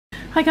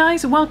Hi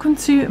guys, welcome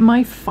to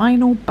my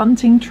final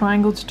bunting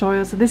triangle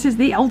tutorial. So this is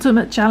the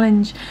ultimate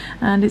challenge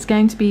and it's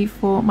going to be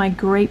for my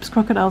grapes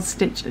crocodile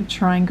stitch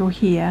triangle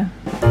here.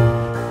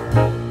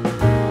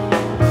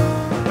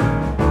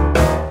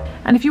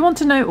 And if you want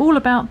to know all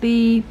about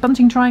the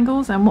bunting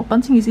triangles and what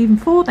bunting is even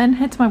for, then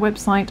head to my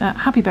website at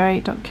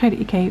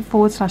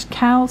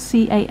happyberry.co.uk/cal,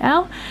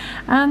 C-A-L.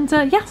 And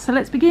yeah, so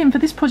let's begin. For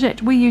this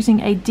project we're using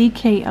a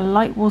DK, a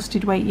light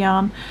worsted weight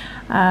yarn.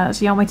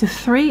 It's a yarn weight of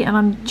 3 and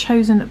I'm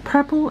chosen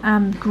purple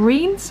and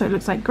green, so it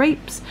looks like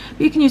grapes.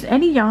 But you can use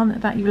any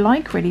yarn that you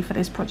like really for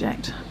this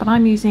project. But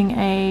I'm using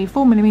a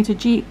 4mm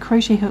G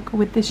crochet hook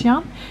with this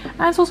yarn.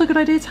 And it's also a good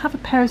idea to have a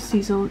pair of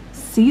scissors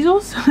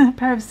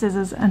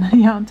and a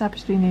yarn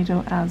tapestry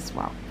needle as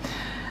well.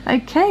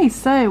 Okay,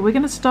 so we're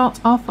going to start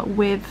off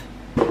with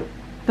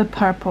the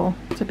purple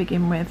to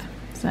begin with.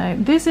 So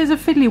this is a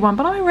fiddly one,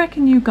 but I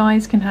reckon you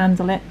guys can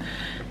handle it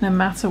no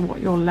matter what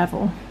your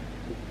level.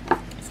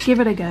 Give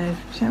it a go,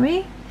 shall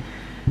we?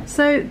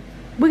 So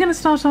we're going to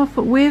start off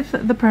with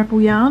the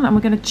purple yarn and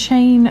we're going to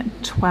chain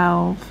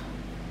 12.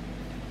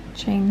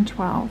 Chain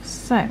 12.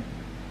 So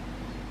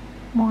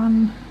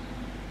 1,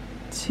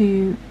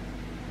 2,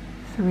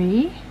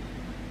 3,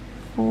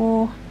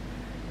 4,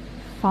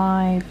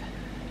 5,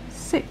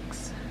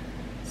 6,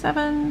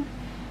 7,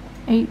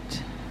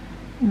 8,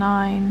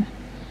 9,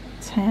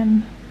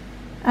 10,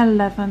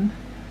 11,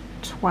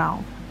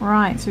 12.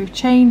 Right, so we've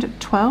chained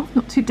 12,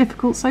 not too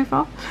difficult so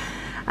far.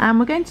 And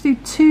we're going to do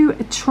 2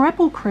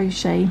 treble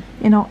crochet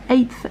in our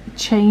 8th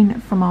chain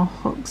from our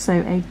hook. So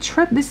a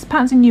treble, this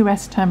pattern's in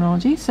US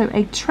terminology, so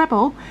a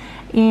treble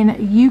in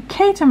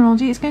UK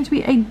terminology is going to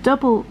be a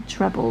double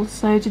treble.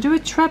 So to do a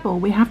treble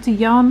we have to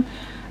yarn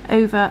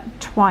over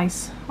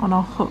twice on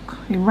our hook.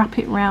 We wrap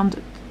it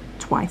round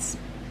twice.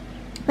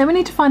 Then we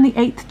need to find the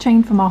 8th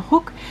chain from our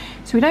hook,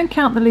 so we don't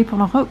count the loop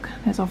on our hook.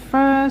 There's our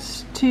 1,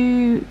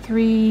 2,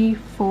 3,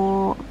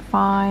 4,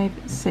 5,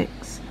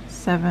 6,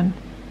 7,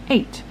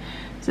 8.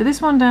 So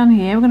this one down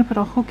here, we're going to put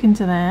our hook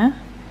into there,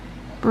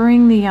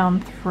 bring the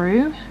yarn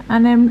through,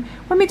 and then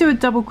when we do a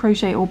double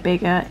crochet or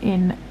bigger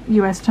in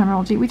US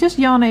terminology, we just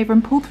yarn over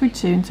and pull through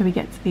 2 until we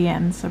get to the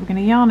end. So we're going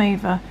to yarn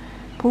over,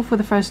 pull for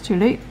the first 2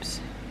 loops,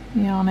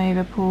 yarn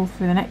over, pull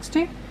through the next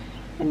 2,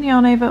 and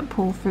yarn over,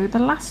 pull through the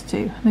last 2.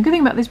 And the good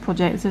thing about this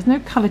project is there's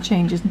no colour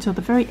changes until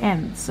the very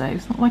end, so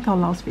it's not like our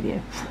last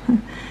video.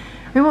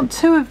 We want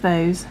 2 of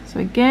those, so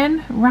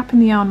again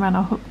wrapping the yarn around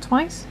our hook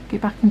twice, go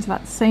back into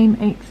that same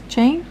 8th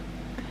chain,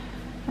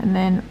 and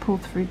then pull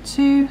through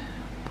 2,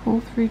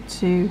 pull through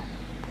 2,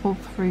 pull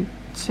through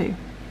 2.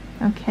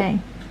 Okay,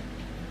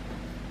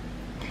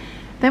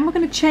 then we're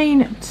going to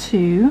chain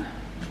 2,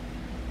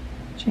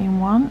 chain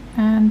 1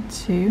 and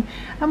 2,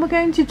 and we're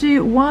going to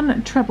do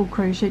 1 treble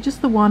crochet,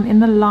 just the one in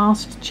the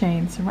last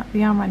chain. So wrap the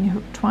yarn around your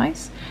hook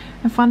twice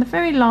and find the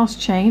very last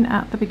chain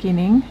at the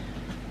beginning,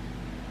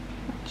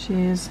 which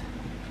is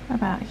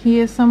about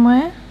here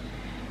somewhere,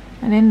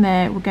 and in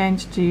there we're going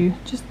to do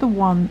just the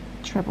 1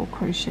 treble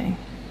crochet.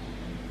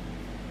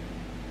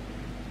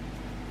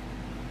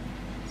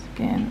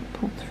 Again,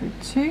 pull through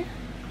 2,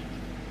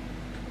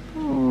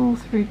 pull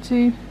through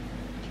 2,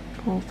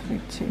 pull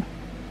through 2.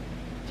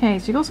 Okay,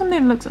 so you've got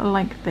something that looks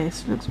like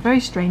this. It looks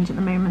very strange at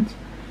the moment.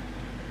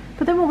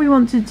 But then what we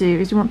want to do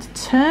is we want to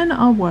turn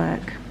our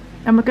work,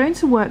 and we're going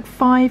to work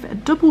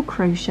 5 double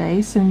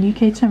crochet. So in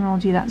UK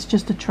terminology that's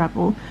just a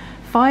treble.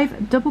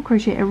 5 double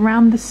crochet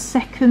around the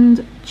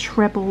 2nd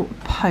treble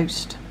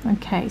post.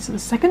 Okay, so the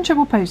 2nd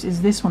treble post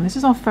is this one. This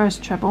is our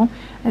 1st treble.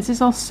 This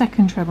is our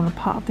 2nd treble, a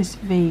part of this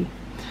V.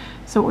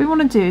 So what we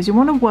want to do is we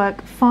want to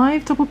work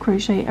 5 double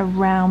crochet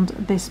around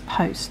this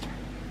post,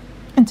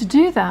 and to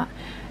do that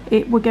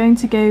we're going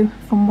to go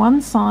from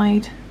one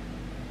side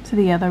to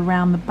the other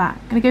round the back.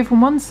 I'm going to go from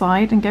one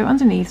side and go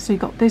underneath, so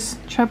you've got this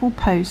treble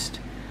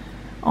post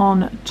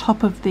on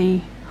top of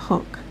the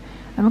hook,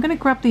 and we're going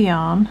to grab the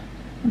yarn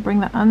and bring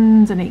that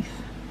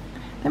underneath.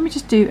 Then we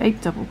just do a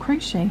double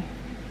crochet.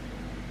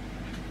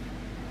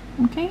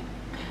 Okay,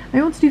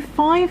 we want to do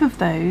 5 of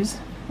those.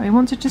 We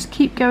want to just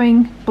keep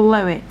going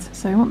below it,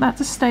 so we want that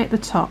to stay at the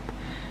top.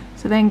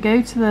 So then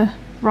go to the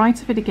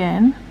right of it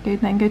again,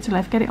 then go to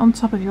left, get it on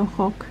top of your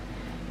hook,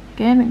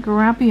 again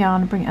grab the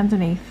yarn and bring it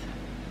underneath,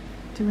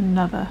 do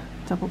another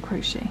double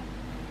crochet.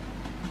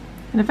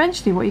 And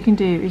eventually what you can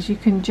do is you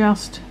can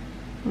just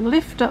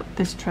lift up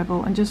this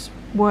treble and just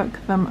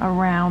work them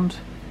around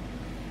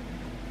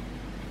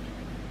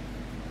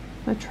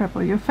the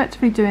treble. You're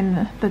effectively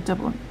doing the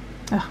double,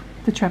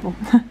 the treble.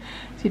 So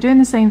you're doing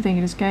the same thing,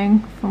 you're just going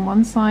from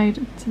one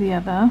side to the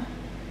other,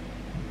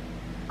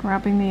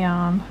 grabbing the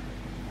yarn,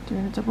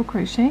 doing a double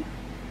crochet,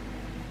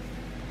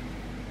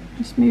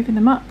 just moving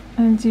them up,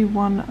 and then do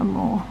 1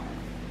 more.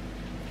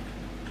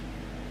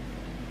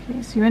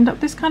 Okay, so you end up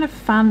this kind of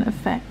fan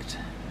effect,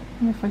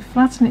 and if I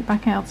flatten it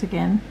back out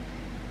again,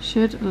 it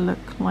should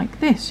look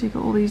like this. You've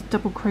got all these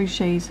double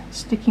crochets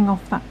sticking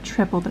off that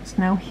treble that's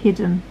now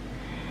hidden.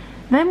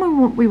 Then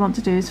what we want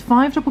to do is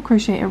 5 double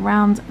crochet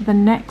around the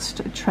next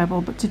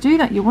treble, but to do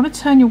that you want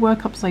to turn your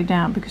work upside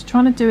down, because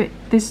trying to do it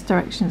this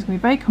direction is going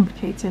to be very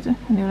complicated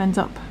and you'll end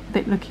up with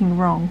it looking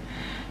wrong.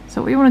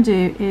 So what you want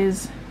to do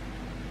is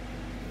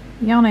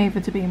yarn over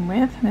to begin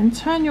with, and then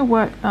turn your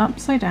work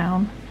upside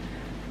down,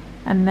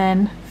 and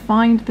then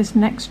find this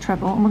next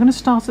treble, and we're going to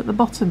start at the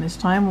bottom this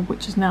time,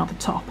 which is now the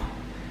top.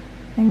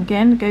 And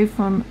again, go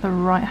from the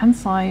right hand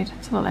side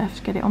to the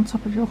left, get it on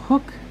top of your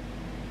hook,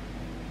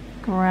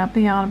 grab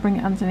the yarn and bring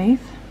it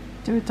underneath,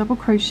 do a double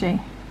crochet,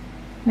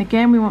 and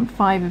again we want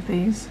 5 of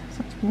these,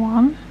 so that's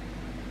 1. You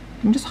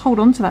can just hold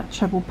on to that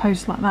treble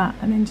post like that,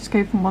 and then just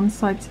go from one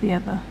side to the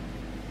other.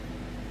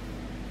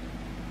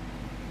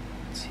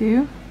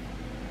 2,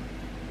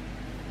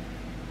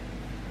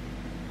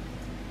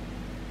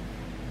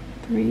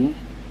 3,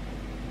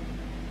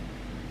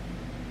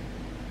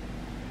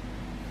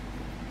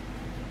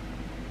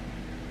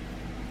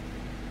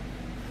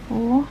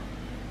 4,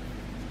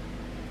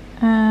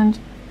 and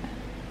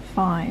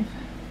 5.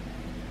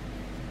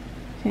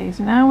 Okay,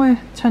 so now we're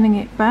turning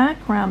it back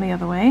around the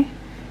other way.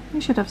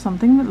 You should have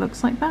something that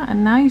looks like that,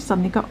 and now you've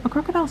suddenly got a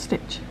crocodile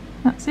stitch.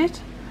 That's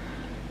it.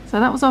 So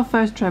that was our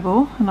first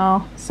treble, and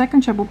our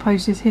second treble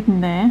post is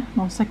hidden there, and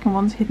our second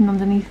one's hidden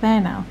underneath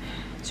there now.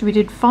 So we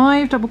did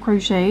 5 double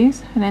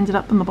crochets and ended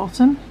up on the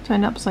bottom,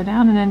 turned it upside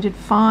down, and then did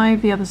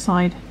 5 the other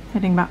side,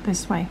 heading back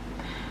this way.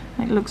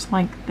 And it looks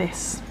like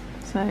this.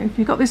 So if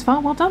you got this far,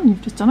 well done,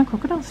 you've just done a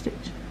crocodile stitch.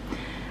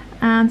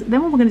 And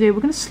then what we're going to do, we're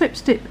going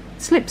to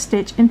slip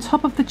stitch in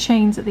top of the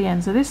chains at the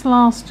end. So this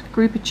last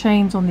group of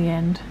chains on the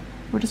end,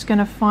 we're just going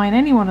to find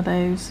any one of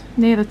those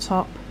near the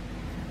top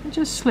and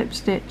just slip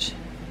stitch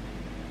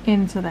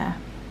into there.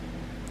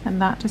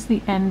 And that is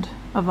the end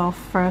of our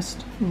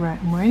first row.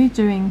 And we're only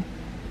doing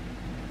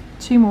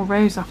 2 more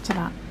rows after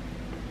that.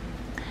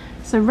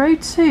 So row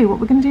 2, what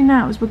we're going to do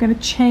now is we're going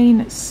to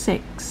chain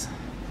 6. So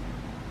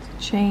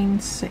chain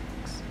 6.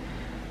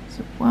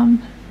 So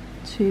 1,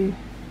 2,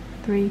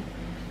 3,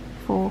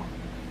 4,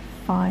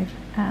 5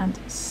 and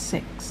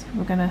 6.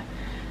 We're going to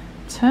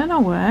turn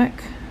our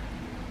work,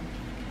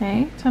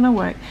 okay, turn our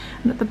work,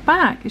 and at the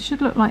back it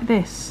should look like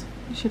this.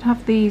 You should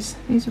have these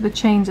are the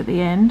chains at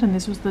the end, and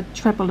this was the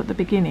treble at the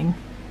beginning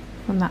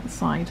from that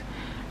side,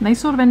 and they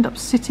sort of end up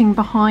sitting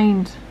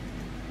behind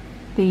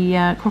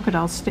the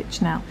crocodile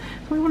stitch now.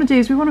 So what we want to do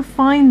is we want to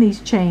find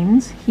these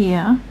chains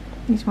here,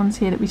 these ones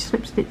here that we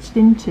slip stitched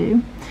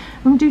into.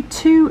 We'll do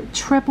 2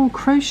 treble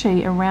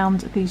crochet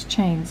around these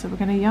chains. So we're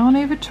going to yarn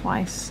over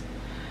twice.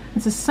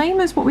 It's the same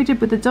as what we did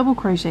with the double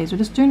crochets, we're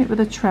just doing it with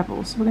a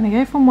treble. So we're going to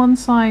go from one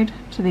side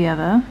to the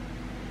other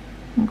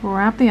and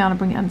grab the yarn and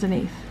bring it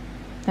underneath.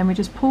 Then we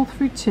just pull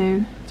through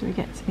 2 till we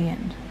get to the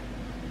end.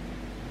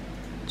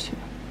 2.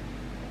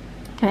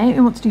 Okay,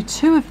 we want to do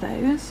 2 of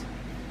those.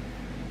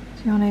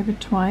 So yarn over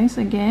twice,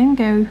 again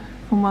go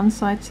from one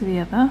side to the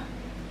other,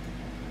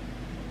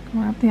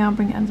 grab the yarn,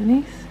 bring it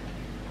underneath,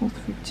 pull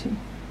through 2.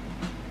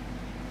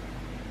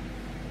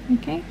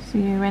 Okay, so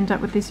you end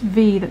up with this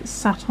V that's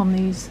sat on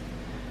these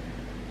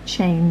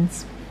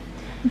chains.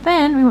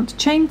 Then we want to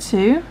chain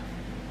 2,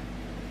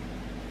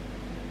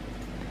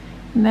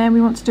 and then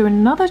we want to do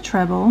another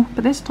treble,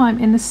 but this time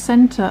in the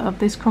center of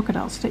this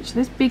crocodile stitch,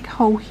 this big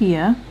hole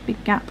here,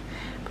 big gap.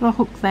 Put our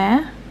hook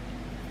there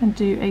and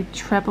do a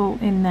treble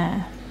in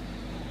there,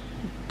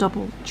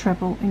 double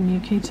treble in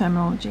UK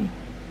terminology.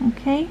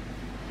 Okay,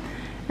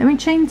 then we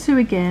chain 2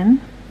 again,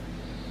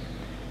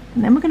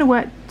 and then we're going to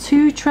work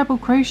 2 treble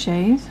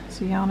crochets,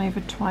 so yarn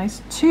over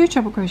twice, 2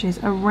 treble crochets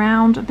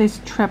around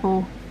this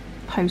treble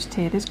post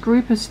here, this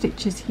group of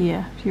stitches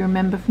here. If you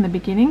remember from the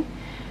beginning,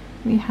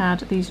 we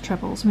had these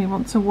trebles, and we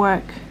want to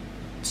work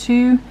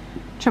 2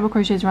 treble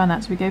crochets around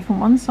that. So we go from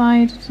one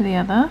side to the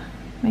other,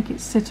 make it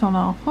sit on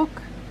our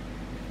hook,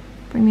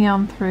 bring the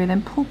yarn through,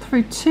 then pull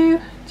through 2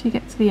 till you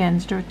get to the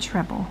end, do a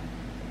treble.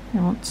 We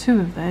want 2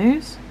 of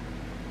those.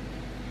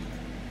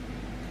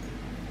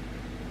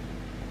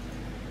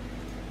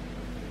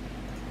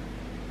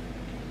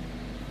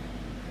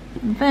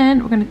 And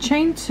then we're going to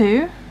chain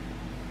 2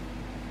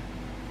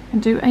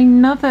 and do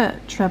another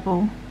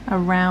treble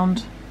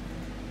around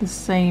the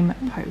same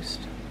post.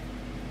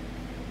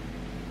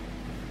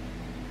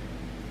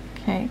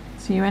 Okay,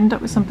 so you end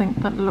up with something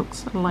that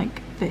looks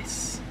like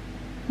this.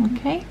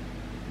 Okay,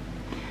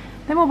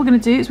 then what we're going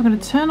to do is we're going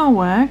to turn our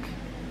work,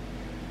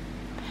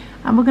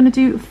 and we're going to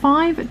do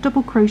 5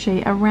 double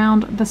crochet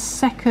around the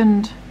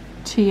second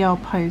TR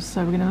post.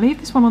 So we're going to leave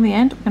this one on the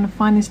end, we're going to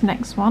find this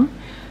next one.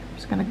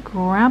 Just going to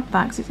grab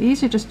that, because it's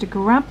easier just to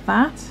grab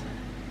that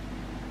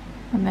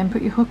and then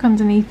put your hook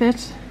underneath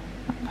it,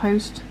 that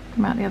post,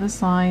 come out the other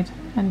side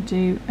and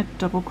do a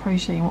double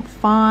crochet. You want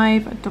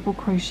 5 double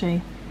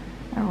crochet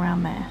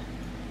around there.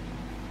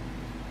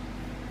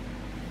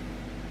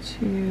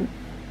 2,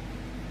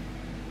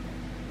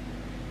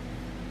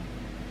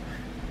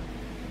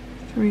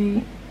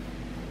 3,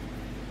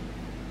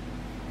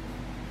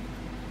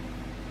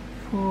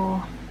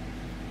 4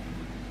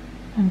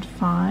 and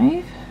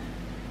 5.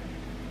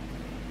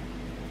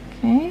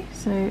 Okay,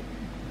 so it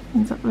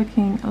ends up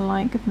looking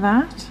like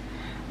that.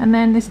 And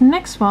then this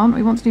next one,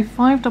 we want to do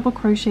 5 double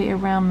crochet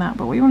around that,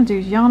 but what you want to do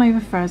is yarn over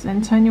first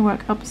and turn your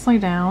work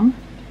upside down.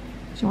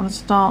 So you want to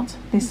start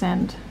this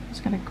end.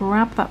 Just going to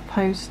grab that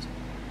post,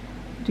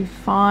 do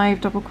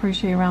 5 double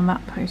crochet around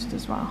that post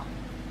as well.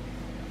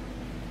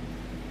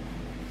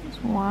 That's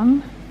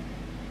 1,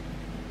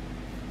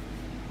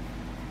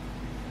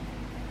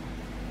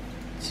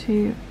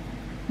 2,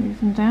 move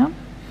them down,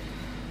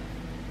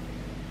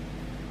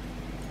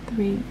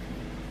 3,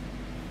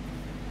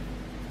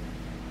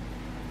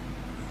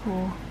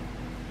 4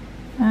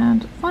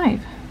 and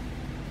 5.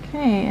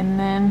 Okay, and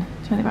then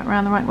turn it back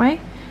around the right way.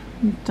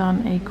 We've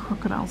done a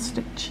crocodile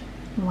stitch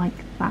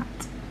like that.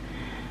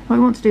 What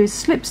we want to do is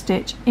slip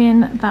stitch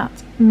in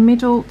that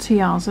middle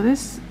tiara. So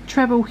this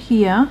treble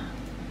here,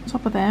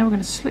 top of there, we're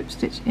going to slip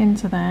stitch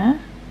into there,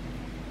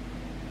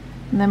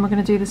 and then we're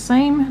going to do the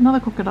same, another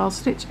crocodile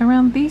stitch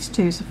around these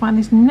two. So find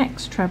this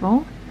next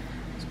treble,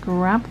 just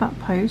grab that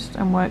post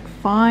and work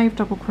 5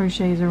 double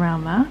crochets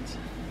around that.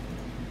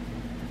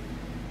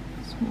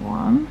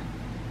 1,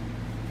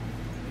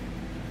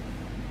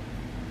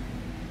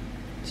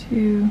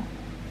 2,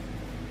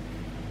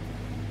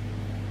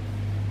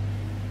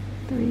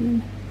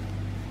 3,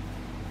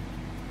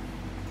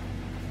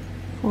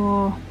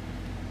 4,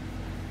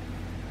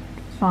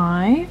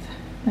 5.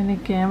 Then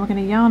again we're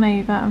going to yarn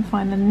over and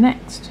find the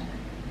next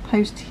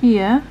post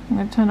here. I'm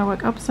going to turn our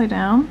work upside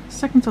down,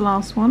 second to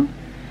last one,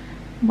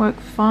 work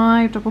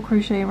 5 double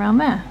crochet around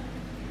there.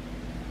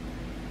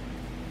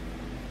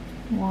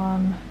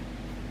 1,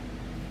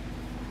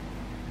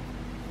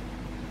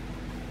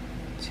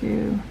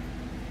 2,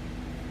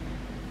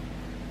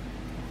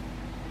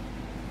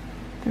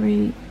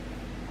 3,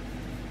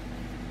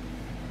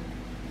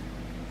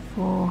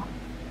 4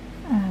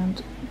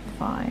 and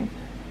 5.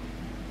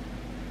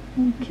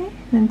 Okay,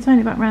 then turn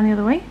it back around the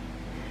other way,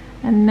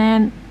 and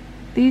then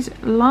these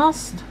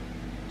last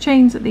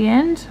chains at the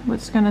end, we're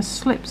just going to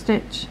slip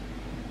stitch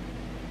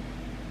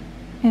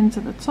into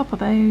the top of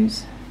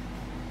those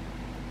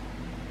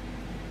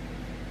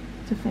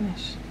to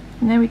finish.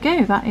 And there we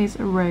go, that is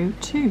row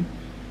 2.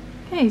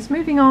 Okay, so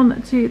moving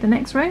on to the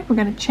next row, we're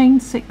going to chain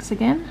 6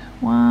 again.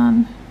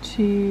 1,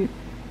 2,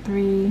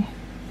 3,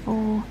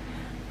 4,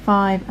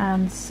 5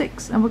 and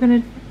 6, and we're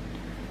going to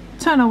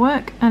turn our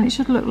work and it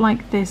should look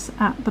like this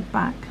at the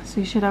back. So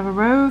you should have a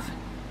row of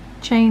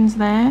chains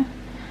there,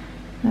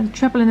 then a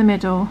treble in the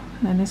middle,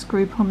 and then this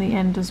group on the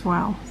end as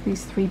well, so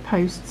these 3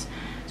 posts.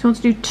 So you want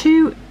to do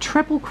 2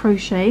 treble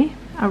crochet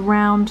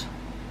around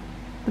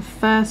the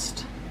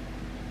first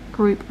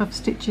group of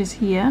stitches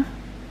here.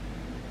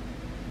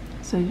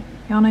 So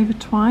yarn over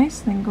twice,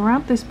 then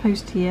grab this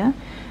post here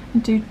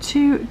and do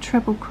 2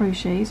 treble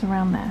crochets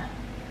around there.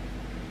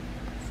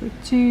 Pull through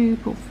 2,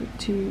 pull through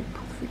 2,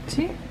 pull through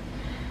 2.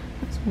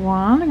 That's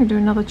 1. I'm going to do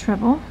another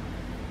treble.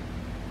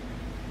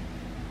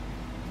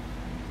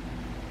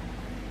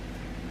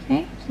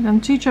 Okay, so I've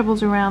done 2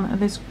 trebles around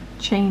this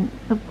chain,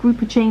 a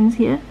group of chains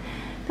here.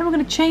 Then we're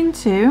going to chain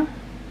 2,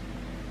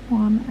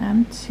 1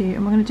 and 2,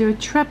 and we're going to do a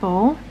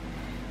treble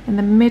in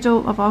the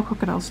middle of our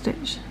crocodile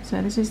stitch.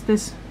 So this is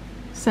this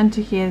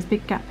center here, this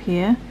big gap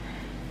here.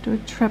 Do a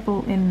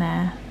treble in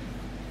there.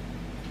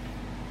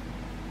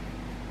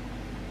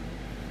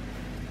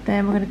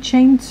 Then we're going to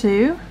chain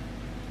 2,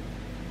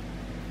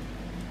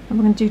 and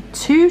we're going to do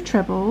 2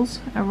 trebles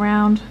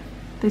around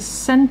this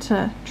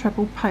center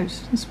treble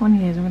post, this one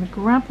here. So I'm going to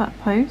grab that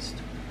post,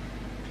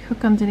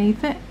 hook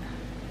underneath it,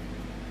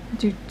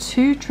 do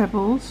 2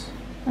 trebles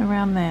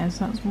around there.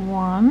 So that's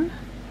 1,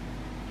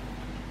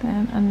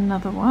 then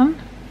another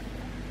one,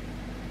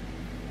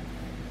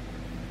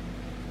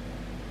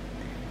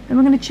 then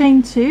we're going to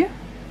chain 2,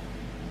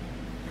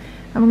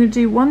 and we're going to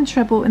do 1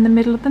 treble in the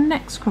middle of the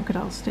next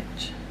crocodile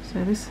stitch.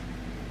 So this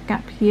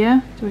gap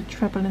here, do a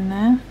treble in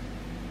there.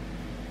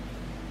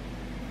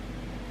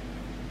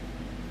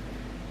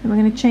 Then we're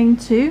going to chain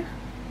 2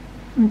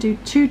 and do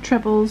 2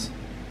 trebles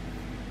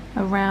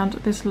around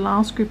this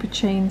last group of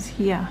chains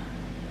here.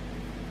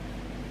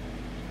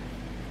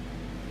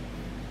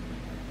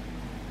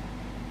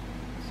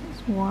 So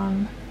it's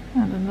 1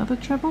 and another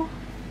treble.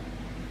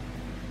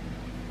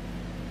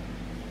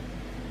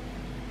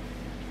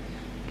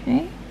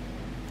 Okay,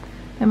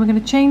 then we're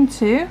going to chain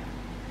 2,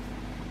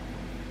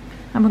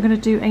 and we're going to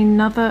do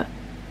another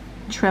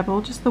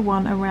treble, just the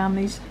one around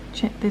this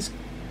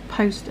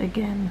post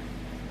again.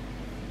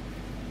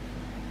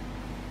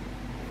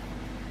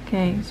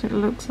 Okay, so it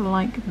looks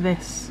like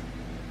this.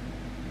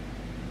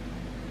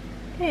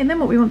 Okay, and then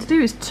what we want to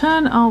do is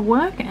turn our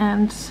work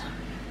and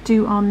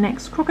do our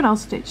next crocodile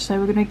stitch. So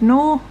we're going to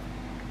ignore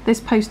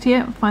this post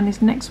here, find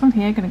this next one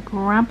here, going to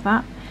grab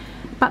that.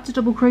 Back to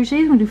double crochets,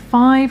 we're going to do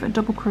 5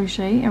 double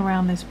crochet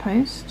around this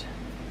post.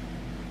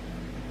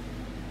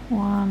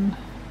 1,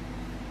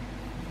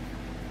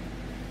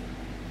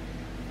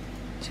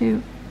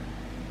 2,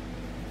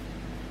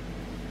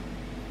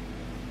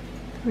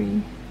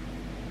 3,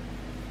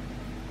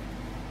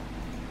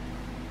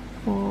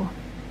 4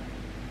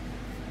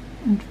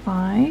 and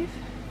 5,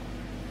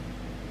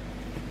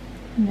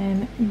 and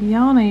then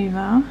yarn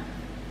over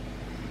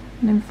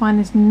and then find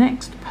this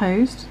next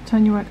post,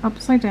 turn your work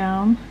upside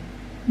down,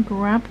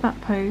 grab that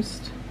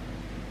post,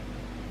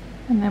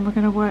 and then we're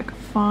going to work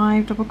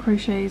 5 double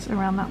crochets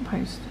around that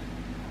post.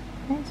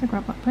 Okay, so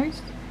grab that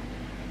post,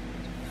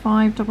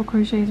 5 double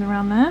crochets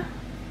around there,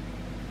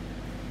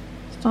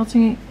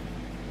 starting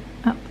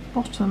at the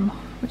bottom,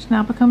 which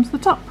now becomes the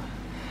top.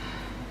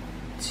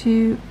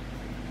 2,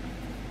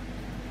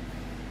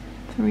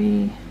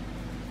 3,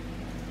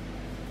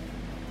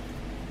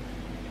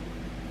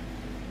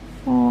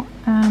 4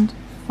 and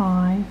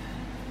 5.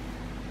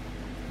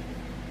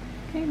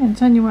 Okay, then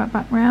turn your work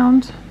back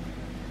round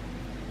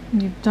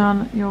and you've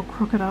done your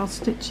crocodile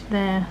stitch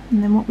there.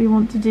 And then what we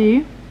want to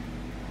do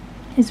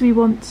is we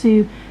want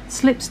to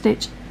slip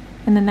stitch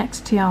in the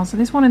next tiara. So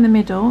this one in the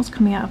middle is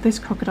coming out of this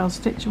crocodile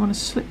stitch. You want to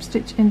slip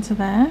stitch into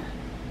there,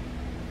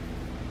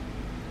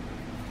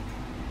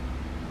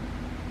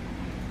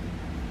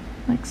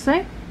 like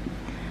so,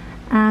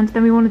 and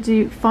then we want to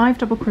do 5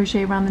 double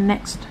crochet around the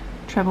next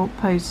treble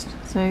post.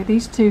 So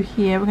these two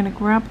here, we're going to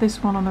grab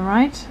this one on the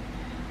right,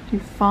 do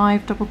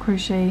 5 double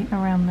crochet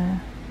around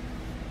there.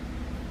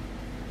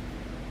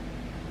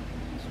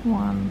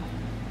 1,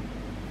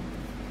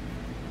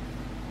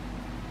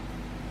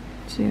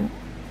 2,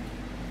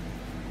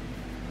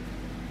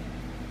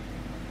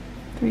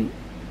 3,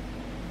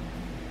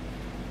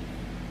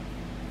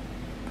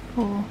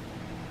 4,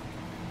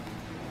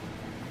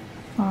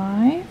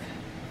 5.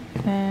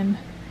 Then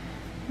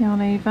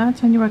yarn over,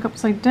 turn your work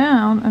upside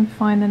down and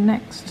find the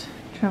next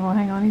treble.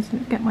 Hang on, I need to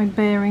get my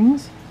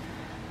bearings.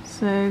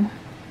 So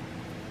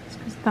it's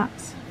because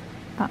that's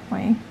that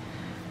way.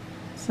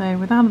 So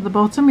with out at the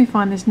bottom we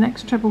find this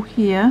next treble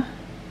here,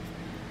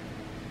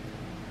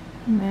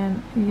 and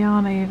then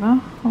yarn over,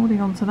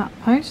 holding on to that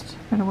post.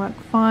 I'm going to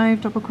work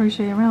 5 double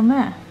crochet around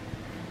there,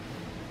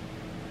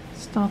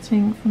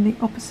 starting from the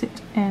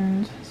opposite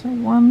end. So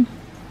 1,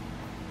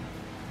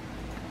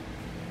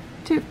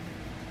 2,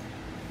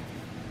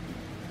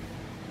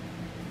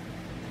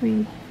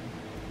 3,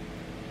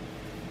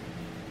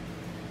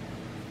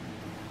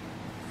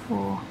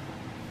 4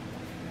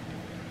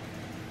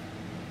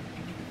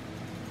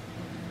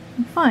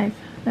 and 5.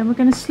 Then we're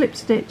going to slip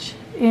stitch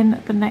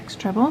in the next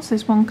treble. So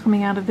this one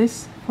coming out of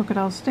this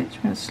crocodile stitch,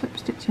 we're going to slip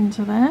stitch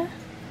into there.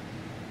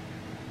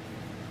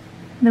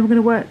 And then we're going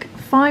to work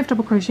 5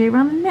 double crochet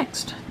around the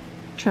next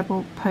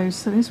treble post.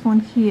 So this one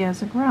here,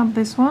 so grab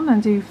this one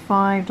and do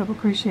 5 double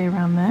crochet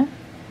around there.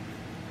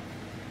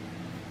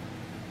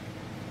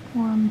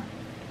 1,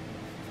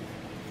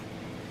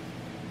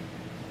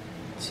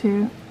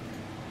 2,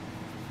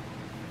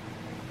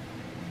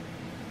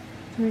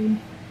 3,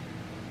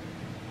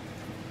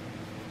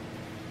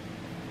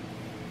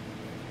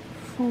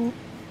 4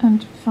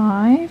 and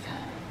 5,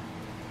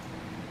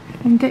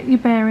 and get your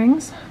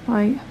bearings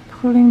by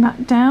pulling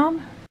that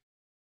down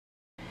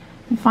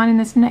and finding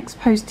this next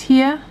post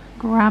here,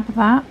 grab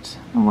that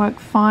and work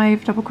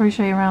 5 double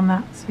crochet around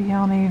that. So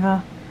yarn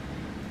over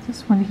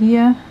this one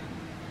here,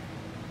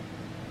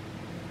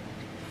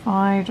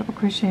 5 double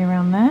crochet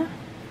around there,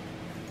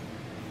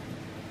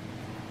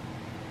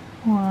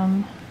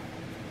 1,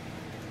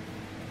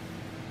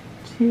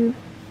 2,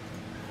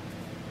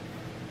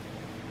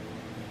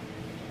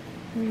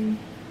 3,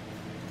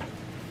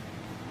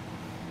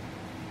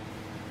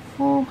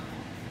 4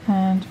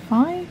 and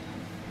 5.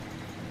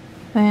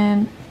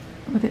 Then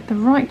with it the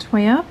right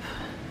way up,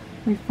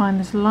 we find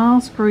this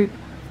last group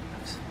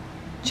of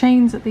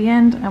chains at the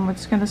end, and we're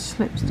just going to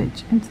slip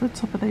stitch into the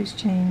top of those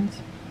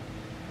chains.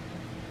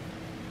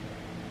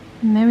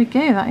 And there we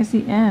go, that is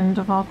the end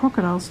of our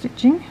crocodile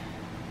stitching,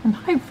 and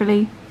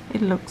hopefully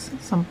it looks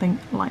something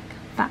like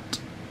that.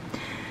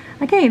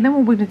 Okay, then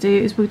what we're going to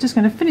do is we're just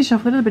going to finish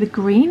off with a little bit of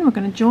green. We're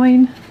going to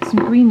join some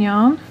green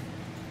yarn,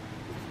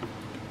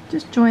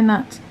 just join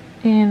that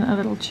in a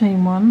little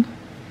chain one,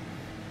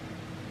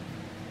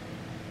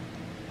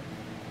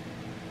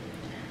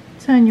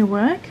 turn your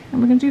work, and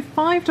we're going to do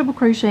 5 double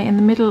crochet in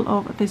the middle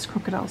of this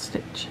crocodile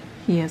stitch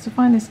here. So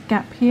find this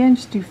gap here and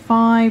just do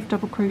 5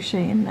 double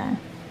crochet in there.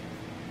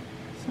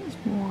 So that's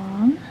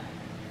 1,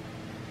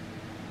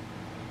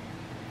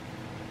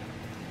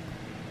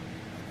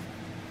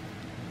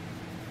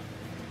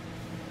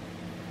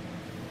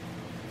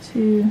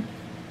 2,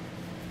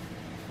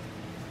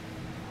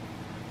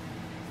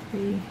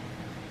 3,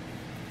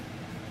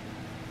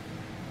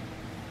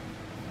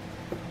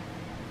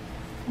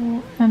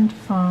 4 and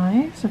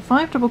 5. So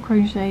 5 double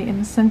crochet in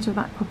the center of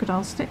that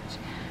crocodile stitch.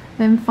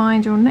 Then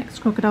find your next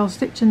crocodile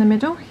stitch in the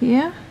middle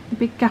here, the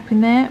big gap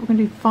in there. We're going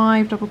to do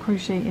 5 double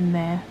crochet in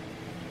there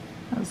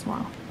as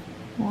well.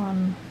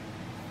 1,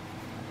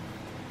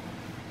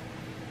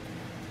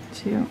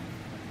 2,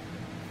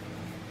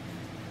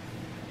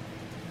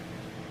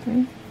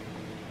 3,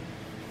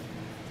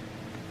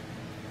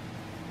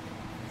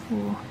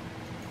 4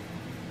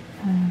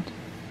 and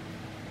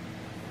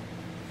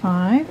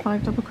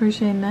 5 double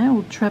crochet in there,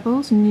 or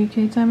trebles in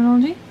UK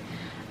terminology.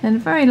 Then the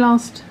very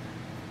last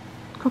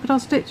crocodile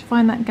stitch,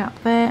 find that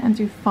gap there and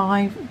do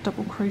 5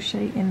 double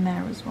crochet in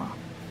there as well.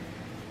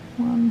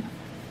 1,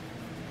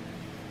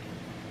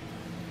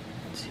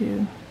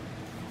 2,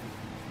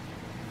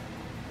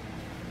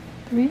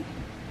 3,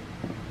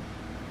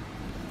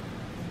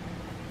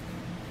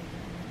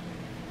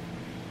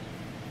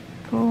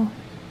 4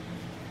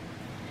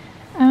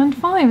 and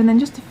 5, and then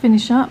just to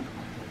finish up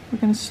we're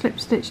going to slip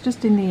stitch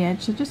just in the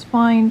edge, so just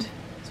find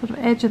sort of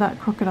edge of that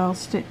crocodile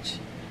stitch,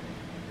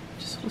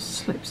 just sort of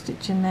slip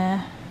stitch in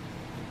there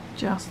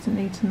just to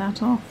neaten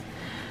that off,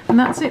 and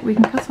that's it. We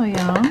can cut our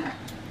yarn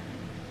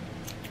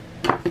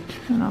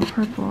and our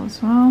purple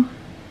as well.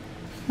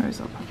 Where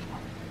is our purple?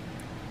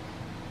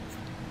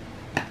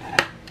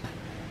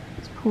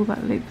 Let's pull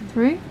that loop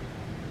through,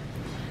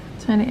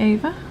 turn it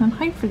over, and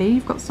hopefully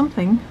you've got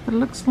something that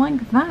looks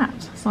like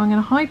that. So I'm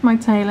going to hide my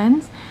tail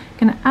ends,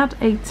 going to add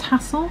a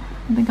tassel.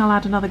 I think I'll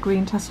add another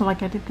green tassel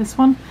like I did this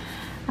one,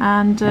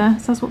 and so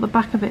that's what the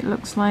back of it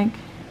looks like,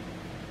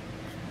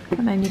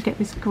 and then you get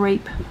this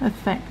grape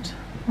effect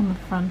on the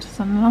front.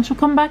 So then I shall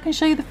come back and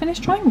show you the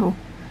finished triangle.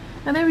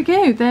 And there we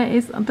go, there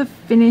is the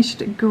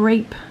finished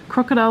grape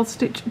crocodile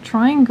stitch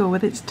triangle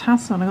with its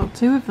tassel, and I've got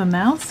 2 of them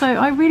now. So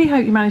I really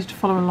hope you managed to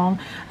follow along.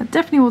 It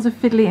definitely was a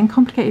fiddly and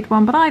complicated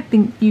one, but I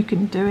think you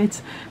can do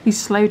it.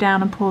 Please slow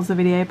down and pause the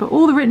video. But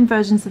all the written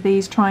versions of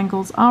these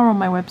triangles are on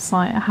my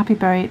website at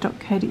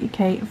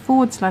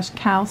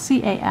happyberry.co.uk/cal,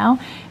 C-A-L,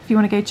 if you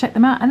want to go check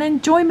them out. And then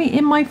join me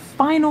in my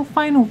final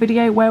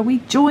video where we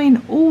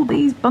join all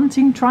these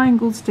bunting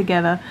triangles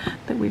together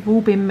that we've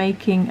all been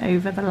making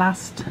over the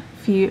last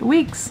few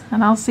weeks,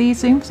 and I'll see you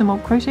soon for some more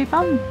crochet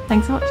fun.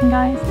 Thanks for watching,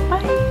 guys.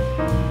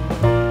 Bye.